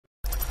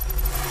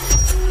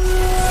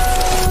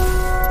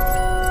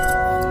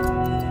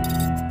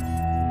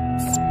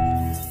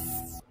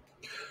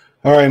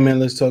All right, man.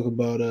 Let's talk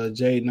about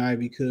Jaden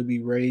Ivey could be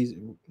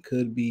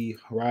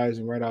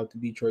rising right out the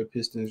Detroit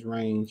Pistons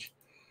range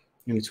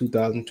in the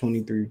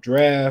 2023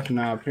 draft.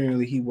 Now,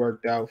 apparently, he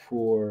worked out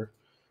for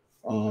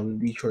the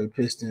Detroit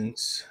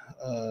Pistons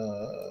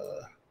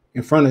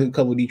in front of a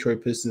couple of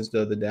Detroit Pistons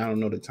the other day. I don't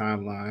know the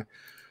timeline.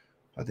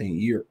 I think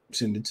Europe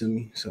sent it to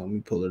me, so let me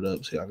pull it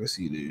up so y'all can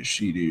see this.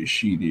 She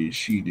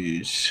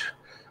did.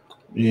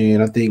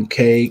 And I think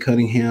Kay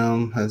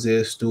Cunningham,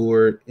 Isaiah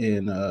Stewart,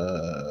 and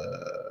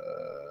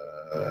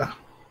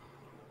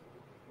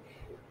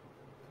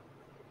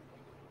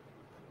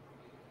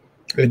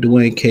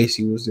Dwayne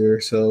Casey was there.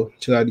 So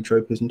check out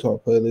Detroit Pistons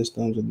Talk playlist,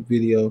 thumbs up the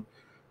video,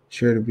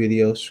 share the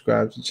video,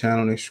 subscribe to the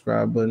channel, and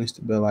subscribe button, it's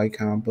the bell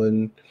icon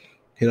button.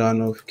 Hit all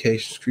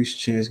notifications, increase the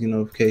chance to get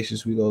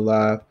notifications. We go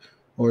live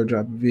or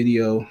drop a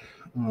video.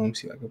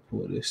 See if I can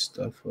pull this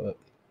stuff up.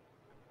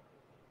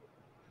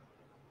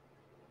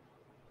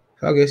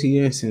 So I guess he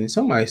didn't send it.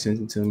 Somebody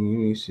sent it to me.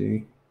 Let me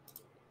see.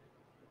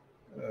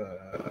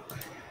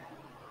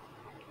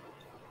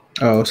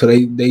 Oh, so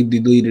they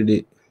deleted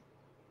it.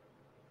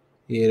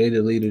 Yeah, they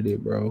deleted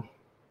it, bro.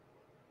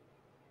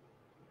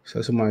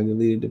 So somebody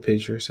deleted the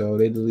picture. So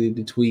they deleted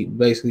the tweet.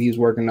 Basically, he's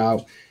working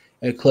out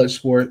at Clutch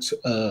Sports.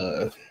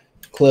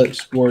 Clutch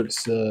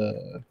Sports.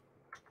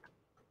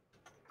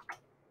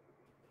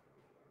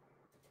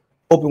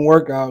 Open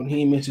workout.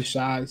 He missed a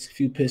shot. A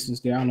few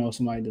Pistons there. I don't know if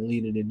somebody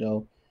deleted it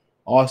though.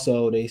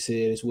 Also, they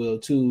said as well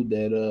too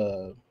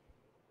that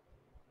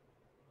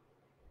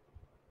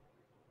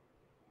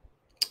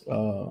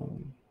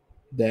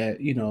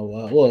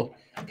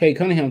Kay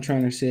Cunningham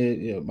trainer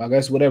said, I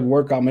guess whatever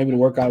workout, maybe the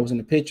workout was in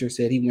the picture,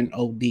 said he went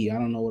OD. I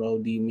don't know what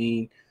OD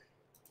mean.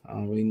 I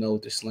don't really know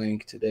what the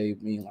slang today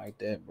mean like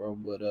that, bro.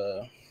 But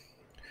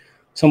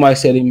somebody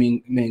said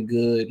he meant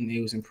good, and they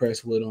was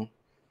impressed with him.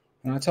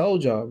 And I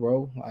told y'all,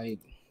 bro, like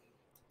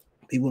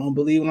people don't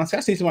believe when I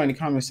see somebody in the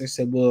comments that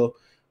said, "Well,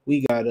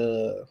 we got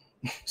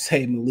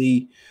say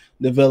Malik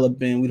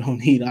developing, we don't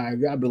need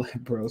Ivy." I'd be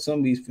like, bro, some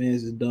of these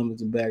fans is dumb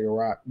as a bag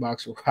of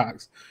box of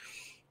rocks.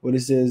 But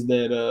it says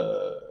that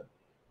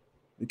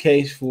the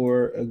case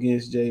for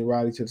against Jay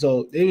Roddy.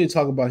 So they even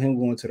talk about him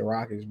going to the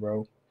Rockets,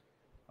 bro.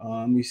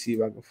 Let me see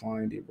if I can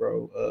find it,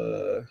 bro.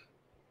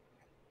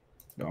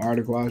 The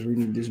article I was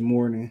reading this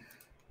morning.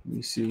 Let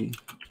me see.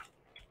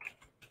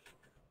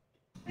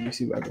 Let me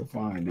see if I can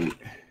find it.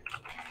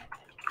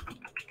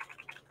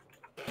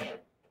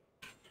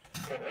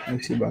 Let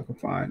me see if I can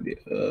find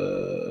it.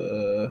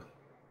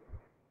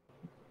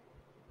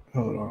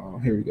 Hold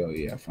on. Here we go.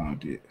 Yeah, I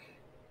found it.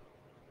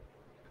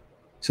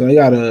 So they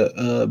got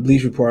a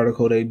Bleach Report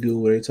article they do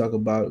where they talk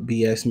about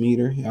BS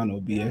meter. Y'all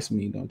know BS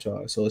meter, don't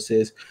y'all? So it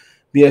says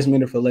BS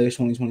meter for latest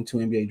 2022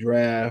 NBA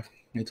draft.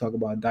 They talk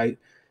about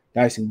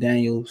Dyson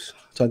Daniels,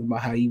 talking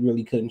about how he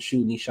really couldn't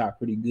shoot and he shot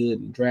pretty good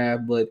in the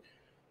draft, but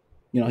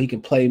he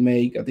can play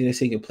make. I think they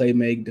say he can play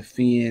make,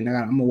 defend.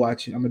 I'm gonna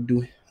watch it. I'm gonna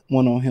do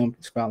one on him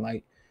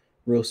spotlight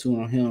real soon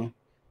on him.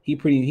 He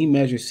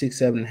measures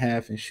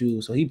 6'7.5" in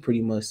shoes, so he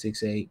pretty much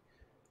 6'8".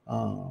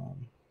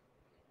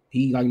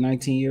 He like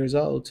 19 years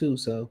old too,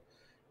 so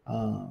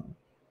um,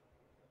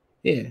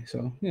 yeah,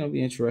 so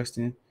be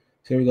interesting.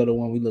 So here we go to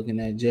one we looking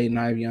at. Jaden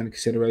Ivey under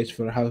consideration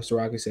for the House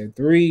Rockets at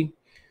 3.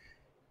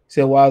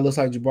 Said while it looks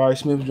like Jabari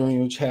Smith Jr.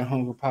 and Chad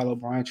Hunger, Paolo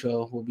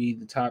Brancho will be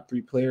the top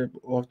 3 player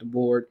off the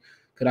board.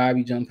 Could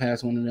Ivy jump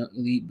past one of the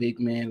elite big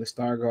man, the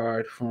star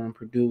guard from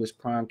Purdue, is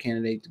prime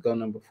candidate to go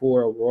number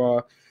 4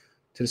 overall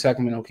to the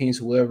Sacramento Kings?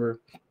 Whoever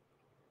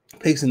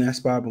picks in that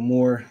spot, but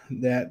more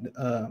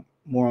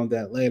on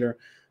that later.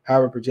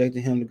 However,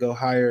 projecting him to go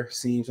higher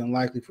seems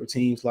unlikely for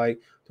teams like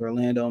the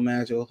Orlando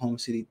Magic, Oklahoma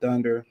City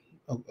Thunder,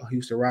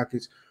 Houston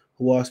Rockets,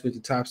 who all spent the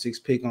top 6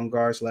 pick on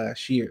guards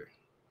last year,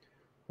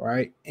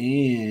 right?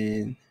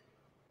 And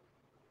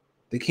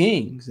the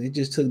Kings, they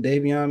just took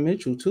Davion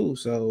Mitchell too.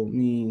 So I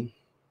mean,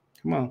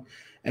 come on,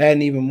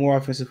 adding even more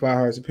offensive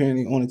firearms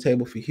apparently on the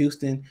table for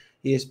Houston.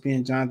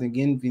 ESPN Jonathan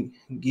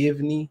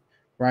Givney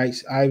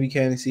writes Ivy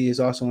candidacy is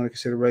also under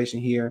consideration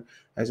here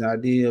as an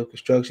ideal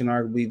construction,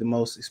 arguably the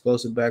most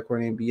explosive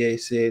backcourt in NBA,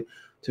 said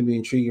to be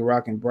intriguing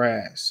rock and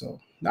brass.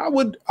 So I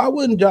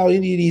wouldn't draw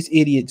any of these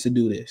idiots to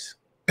do this.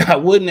 I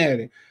wouldn't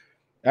add it.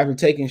 After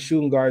taking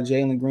shooting guard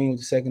Jalen Green with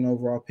the second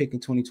overall pick in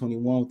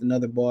 2021 with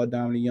another ball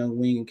dominant young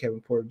wing and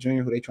Kevin Porter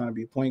Jr., who they trying to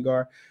be a point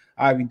guard,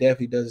 Ivy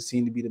definitely doesn't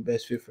seem to be the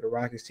best fit for the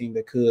Rockets team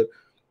that could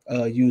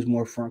use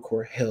more front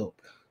court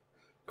help.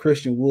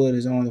 Christian Wood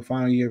is on the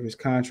final year of his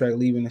contract,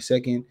 leaving the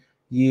second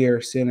year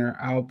center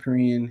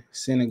Alperian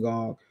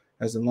Senegal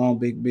as the long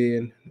big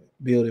Ben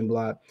building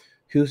block.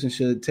 Houston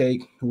should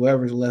take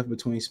whoever's left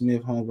between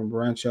Smith, Holmgren, and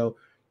Barancho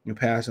and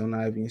pass on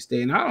Ivy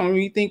instead. And I don't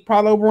really think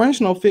Paolo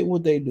Barancho fit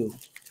what they do.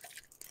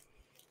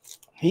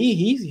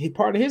 He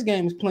part of his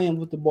game is playing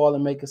with the ball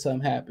and making something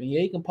happen.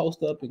 Yeah, he can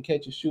post up and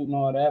catch and shoot and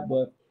all that,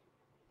 but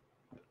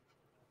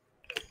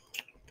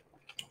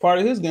part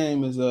of his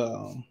game is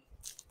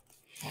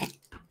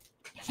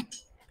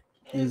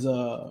is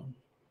uh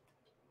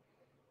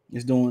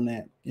is doing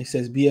that. It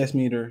says BS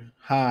meter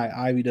high.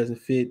 Ivy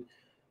doesn't fit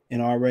an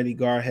already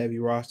guard heavy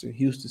roster in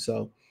Houston,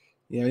 so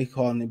Yeah, they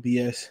calling the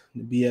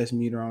BS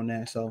meter on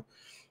that. So,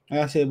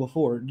 like I said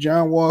before,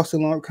 John Wall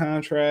still on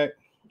contract.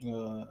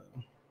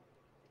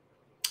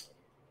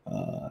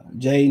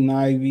 Jaden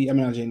Ivey, I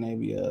mean not Jaden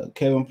Ivey,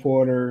 Kevin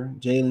Porter,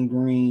 Jalen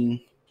Green.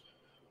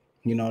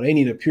 You know, they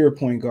need a pure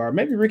point guard.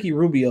 Maybe Ricky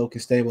Rubio can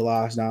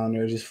stabilize down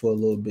there just for a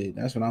little bit.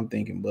 That's what I'm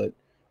thinking. But,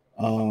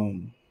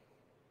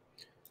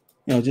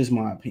 just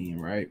my opinion,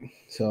 right?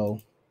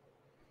 So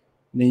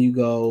then you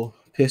go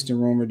Piston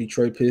rumor.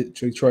 Detroit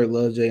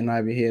loves Jaden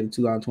Ivey ahead of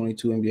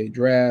 2022 NBA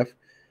draft,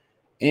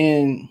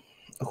 and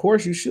of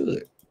course you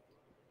should.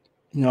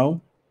 You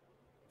know,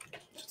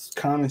 it's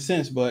common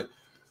sense, but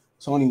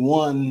it's only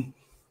one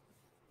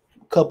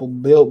couple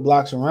build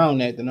blocks around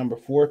that. The number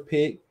 4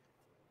 pick.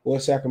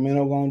 What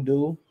Sacramento gonna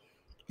do?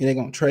 Are they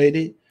gonna trade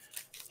it?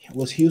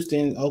 Was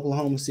Houston,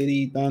 Oklahoma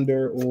City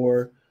Thunder,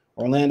 or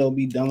Orlando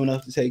be dumb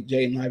enough to take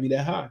Jaden Ivey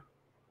that high?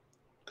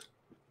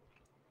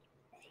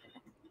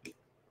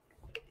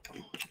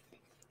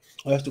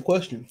 That's the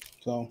question.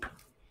 So,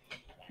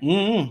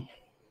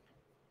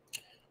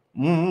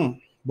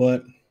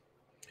 but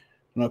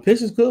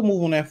Pistons could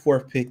move on that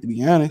 4th pick. To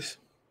be honest,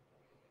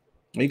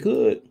 they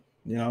could.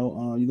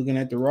 You're looking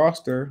at the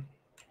roster.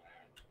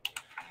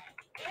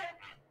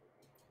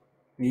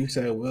 And you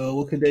say, well,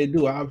 what could they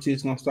do? Obviously,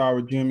 it's gonna start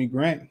with Jeremy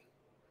Grant.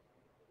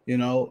 Maybe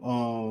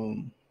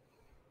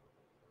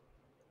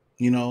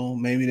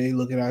they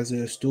look at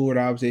Isaiah Stewart.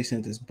 Obviously, they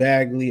sent this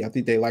Bagley. I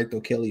think they like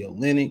Kelly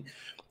Olynyk.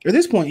 At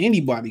this point,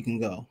 anybody can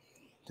go.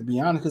 To be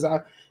honest, because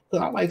I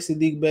like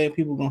Sadiq Bey.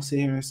 People gonna sit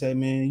here and say,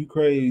 "Man, you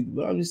crazy."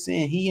 But I'm just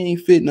saying he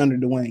ain't fitting under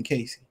Dwayne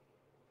Casey.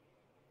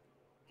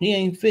 He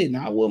ain't fitting.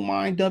 I wouldn't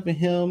mind dumping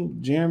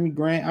him, Jeremy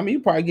Grant. I mean, you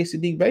probably get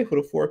Sadiq Bey for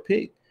the 4th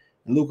pick,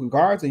 and Luka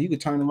Garza. You could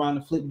turn around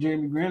and flip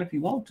Jeremy Grant if you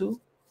want to.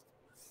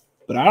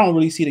 But I don't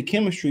really see the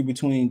chemistry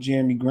between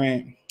Jeremy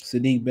Grant,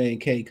 Sadiq Bey,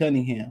 and Cade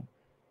Cunningham.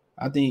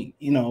 I think,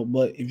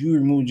 but if you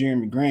remove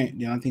Jeremy Grant,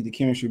 then I think the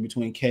chemistry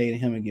between Cade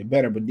and him would get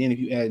better. But then if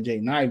you add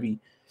Jaden Ivey,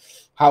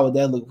 how would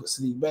that look for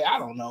Sadiq Bey? I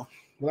don't know.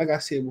 But like I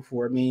said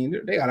before, I mean,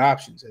 they got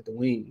options at the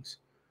wings.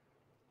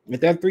 At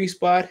that 3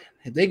 spot,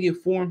 if they get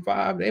 4 and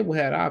 5, they will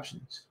have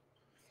options.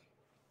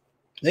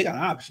 They got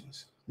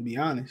options, to be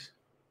honest.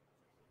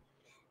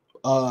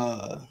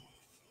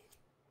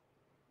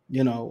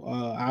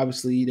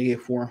 Obviously they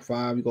get 4 and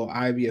 5. You go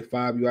Ivy at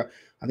 5.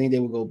 I think they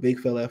would go big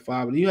fella at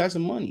 5, but you have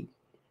some money.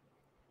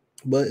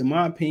 But in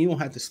my opinion, you don't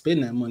have to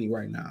spend that money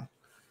right now.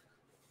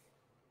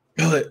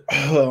 But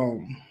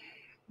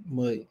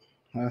like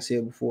I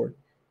said before,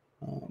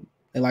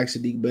 they like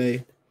Sadiq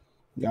Bey.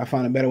 You gotta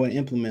find a better way to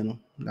implement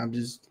them.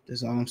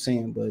 That's all I'm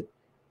saying. But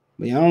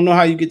I don't know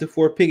how you get the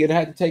 4th pick. It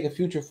had to take a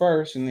future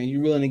first, and then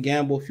you're willing to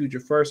gamble future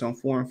first on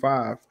 4 and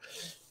 5.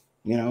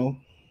 I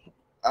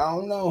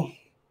don't know.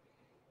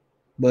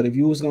 But if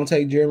you was gonna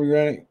take Jeremy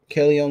Grant,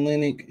 Kelly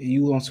Olynyk,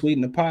 you gonna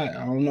sweeten the pot.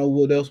 I don't know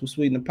what else would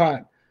sweeten the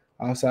pot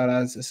outside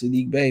of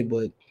Sadiq Bey.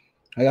 But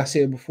like I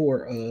said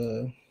before,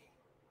 in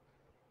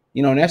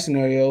that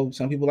scenario,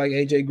 some people like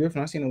AJ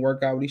Griffin. I seen him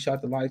work out when he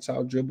shot the lights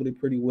out, dribbled it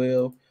pretty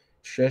well,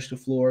 stretched the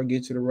floor,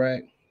 get to the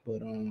rack.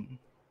 But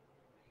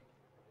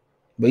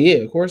yeah,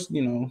 of course,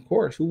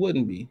 who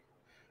wouldn't be?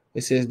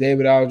 It says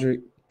David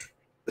Aldridge,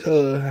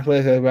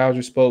 David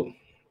Aldridge spoke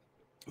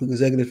with the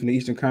executive from the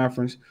Eastern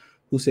Conference,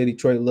 who said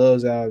Detroit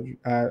loves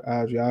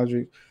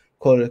Aldridge.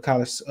 Quoted a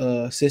college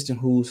assistant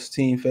whose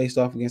team faced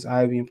off against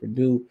Ivy and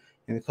Purdue,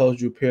 and the coach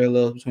drew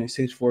parallels between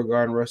 6'4"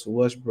 guard and Russell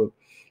Westbrook.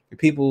 If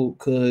people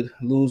could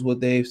lose what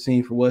they've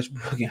seen for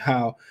Westbrook and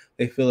how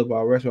they feel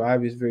about Russell,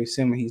 Ivy is very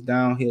similar. He's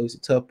downhill. He's a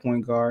tough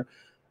point guard.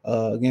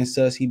 Against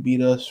us, he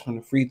beat us from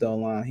the free throw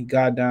line. He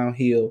got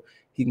downhill.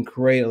 He can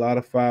create a lot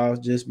of fouls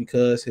just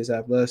because his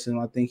athleticism.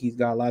 I think he's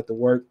got a lot to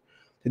work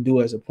to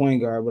do as a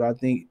point guard, but I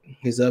think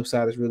his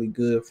upside is really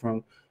good.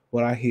 From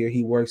what I hear,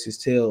 he works his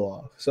tail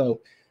off.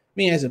 So,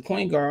 as a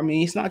point guard,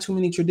 it's not too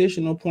many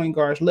traditional point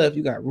guards left.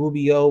 You got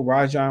Rubio,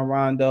 Rajon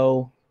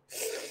Rondo.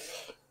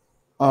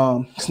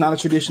 It's not a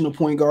traditional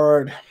point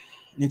guard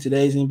in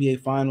today's NBA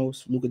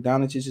Finals. Luka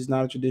Doncic is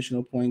not a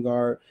traditional point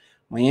guard.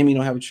 Miami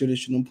don't have a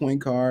traditional point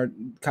guard.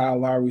 Kyle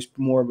Lowry's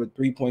more of a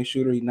 3-point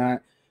shooter. He's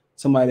not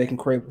somebody that can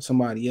create for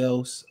somebody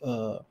else.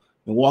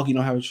 Milwaukee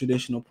don't have a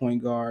traditional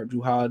point guard.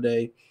 Jrue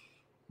Holiday,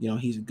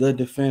 he's a good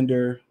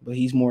defender, but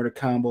he's more the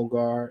combo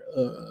guard.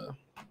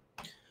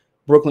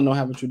 Brooklyn don't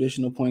have a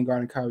traditional point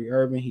guard in Kyrie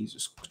Irving. He's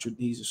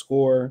a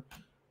scorer.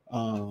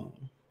 Who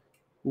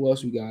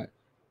else we got?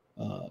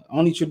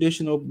 Only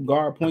traditional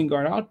point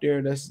guard out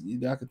there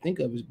that I could think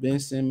of is Ben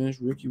Simmons,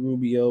 Ricky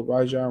Rubio,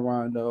 Rajon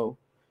Rondo,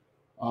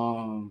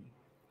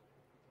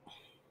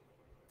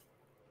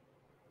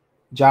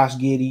 Josh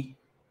Giddey.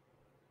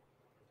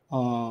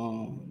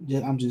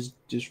 I'm just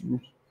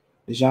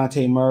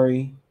DeJounte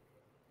Murray.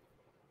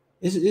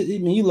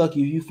 You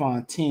lucky if you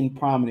find 10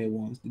 prominent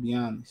ones. To be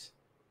honest,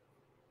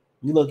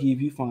 you lucky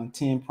if you find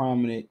 10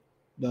 prominent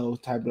those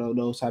type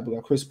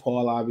of Chris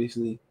Paul,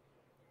 obviously.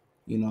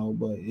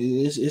 But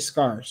it's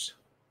scarce.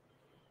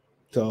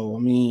 So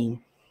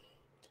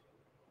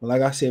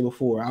like I said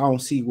before, I don't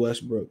see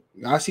Westbrook.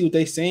 I see what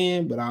they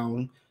saying, but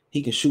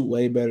he can shoot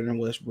way better than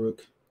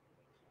Westbrook.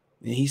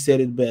 And he said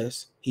it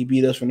best. He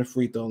beat us from the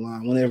free throw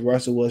line. Whenever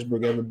Russell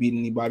Westbrook ever beat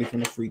anybody from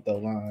the free throw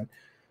line.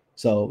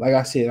 So, like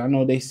I said, I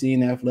know they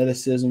seen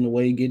athleticism, the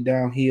way he get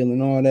downhill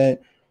and all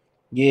that.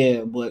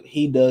 Yeah, but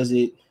he does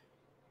it.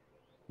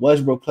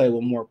 Westbrook played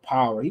with more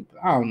power.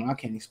 I don't know. I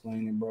can't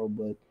explain it, bro.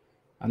 But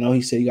I know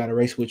he said you got to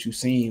race what you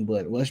seen.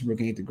 But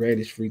Westbrook ain't the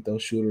greatest free throw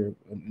shooter,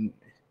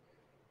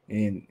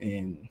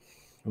 and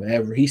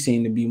whatever. He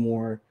seemed to be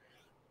more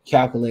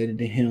calculated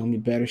than him, a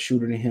better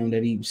shooter than him.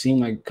 That he seemed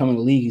like coming to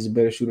the league, he's a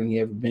better shooter than he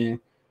ever been.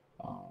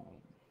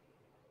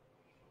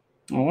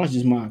 That's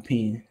just my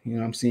opinion. You know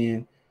what I'm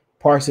saying?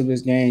 Parts of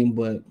his game,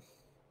 but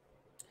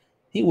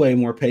he way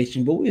more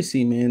patient. But we'll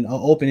see, man. An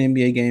open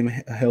NBA game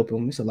help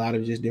him. It's a lot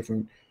of just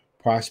different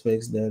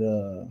prospects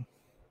that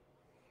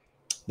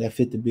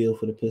fit the bill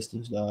for the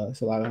Pistons.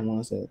 It's a lot of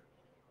ones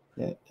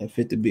that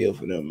fit the bill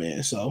for them,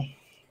 man. So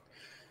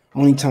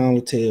only time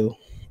will tell.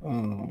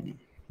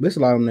 There's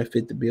a lot of them that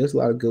fit the bill. There's a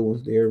lot of good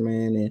ones there,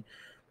 man. And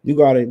you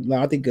got it.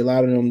 I think a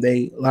lot of them,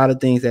 a lot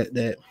of things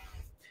that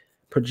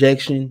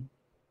projection.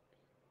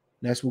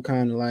 That's what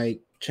kind of like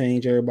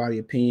change everybody's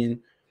opinion.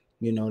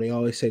 You know, they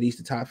always say these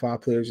the top 5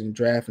 players in the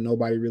draft, and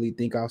nobody really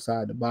think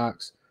outside the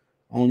box.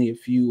 Only a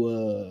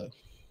few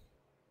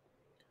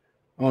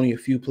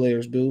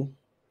players do.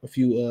 A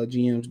few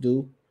GMs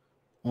do.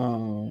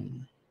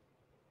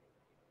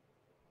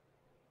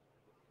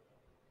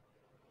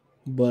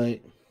 But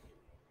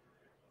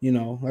you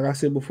know, like I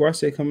said before, I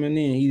said coming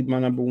in, he's my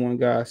number 1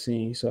 guy I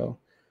seen. So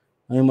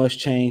ain't much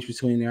change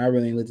between there. I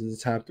really ain't looked at the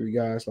top 3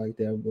 guys like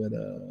that,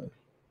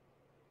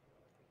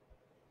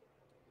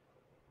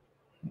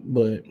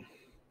 but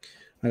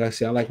like I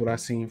said, I like what I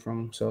seen from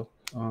him. So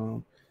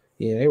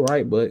yeah, they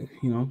right, but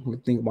you know,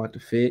 think about the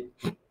fit.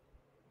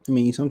 I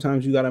mean,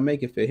 sometimes you gotta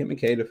make it fit. Him and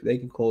K, they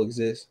can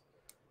coexist.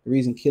 The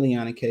reason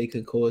Killian and K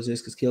could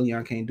coexist because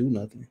Killian can't do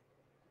nothing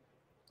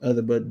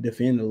other but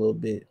defend a little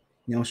bit.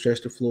 You don't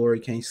stretch the floor, he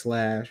can't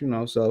slash, you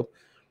know. So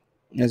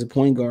as a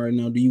point guard,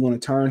 you know, do you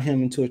want to turn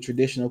him into a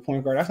traditional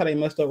point guard? That's how they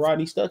messed up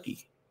Rodney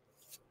Stuckey.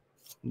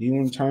 Do you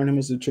want to turn him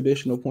as a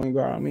traditional point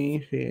guard? I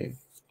mean, yeah,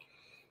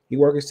 he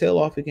work his tail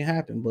off, it can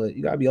happen, but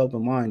you gotta be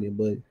open minded.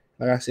 But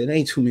like I said, there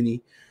ain't too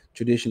many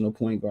traditional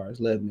point guards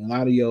left. Man. A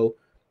lot of yo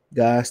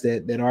guys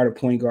that are the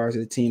point guards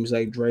of the teams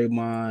like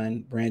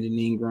Draymond, Brandon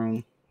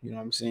Ingram, you know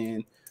what I'm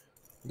saying?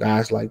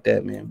 Guys like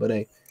that, man. But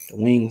hey, the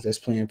wings that's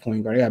playing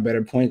point guard, they got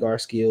better point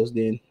guard skills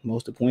than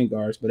most of the point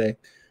guards. But hey,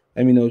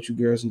 let me know what you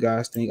girls and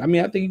guys think. I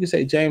mean, I think you can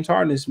say James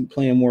Harden is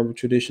playing more of a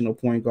traditional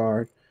point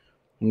guard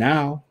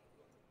now.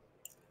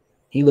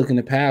 He looking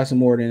to pass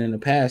more than in the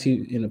past. He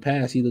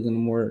looking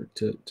more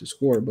to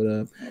score.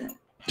 But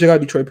check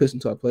out Detroit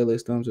Pistons Talk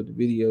playlist. Thumbs up the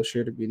video,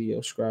 share the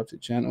video, subscribe to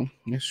the channel.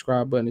 The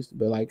subscribe button is the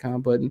bell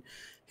icon button.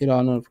 Hit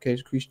all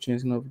notifications, increase your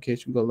chance of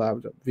notification. Go live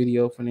with a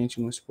video.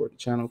 Financial and support the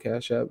channel.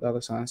 Cash App, $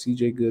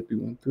 CJ Good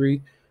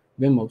 313.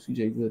 Venmo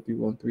CJ Good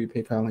 313.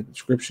 PayPal link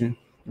description.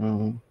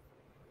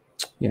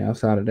 Yeah,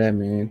 outside of that,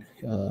 man,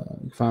 you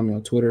can find me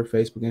on Twitter,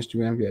 Facebook,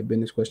 Instagram. If you have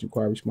business question,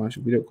 inquiry, response,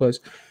 video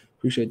requests.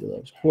 Appreciate the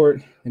love, support.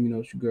 Let me know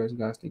what you girls and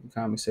guys think in the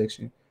comment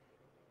section.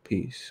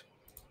 Peace.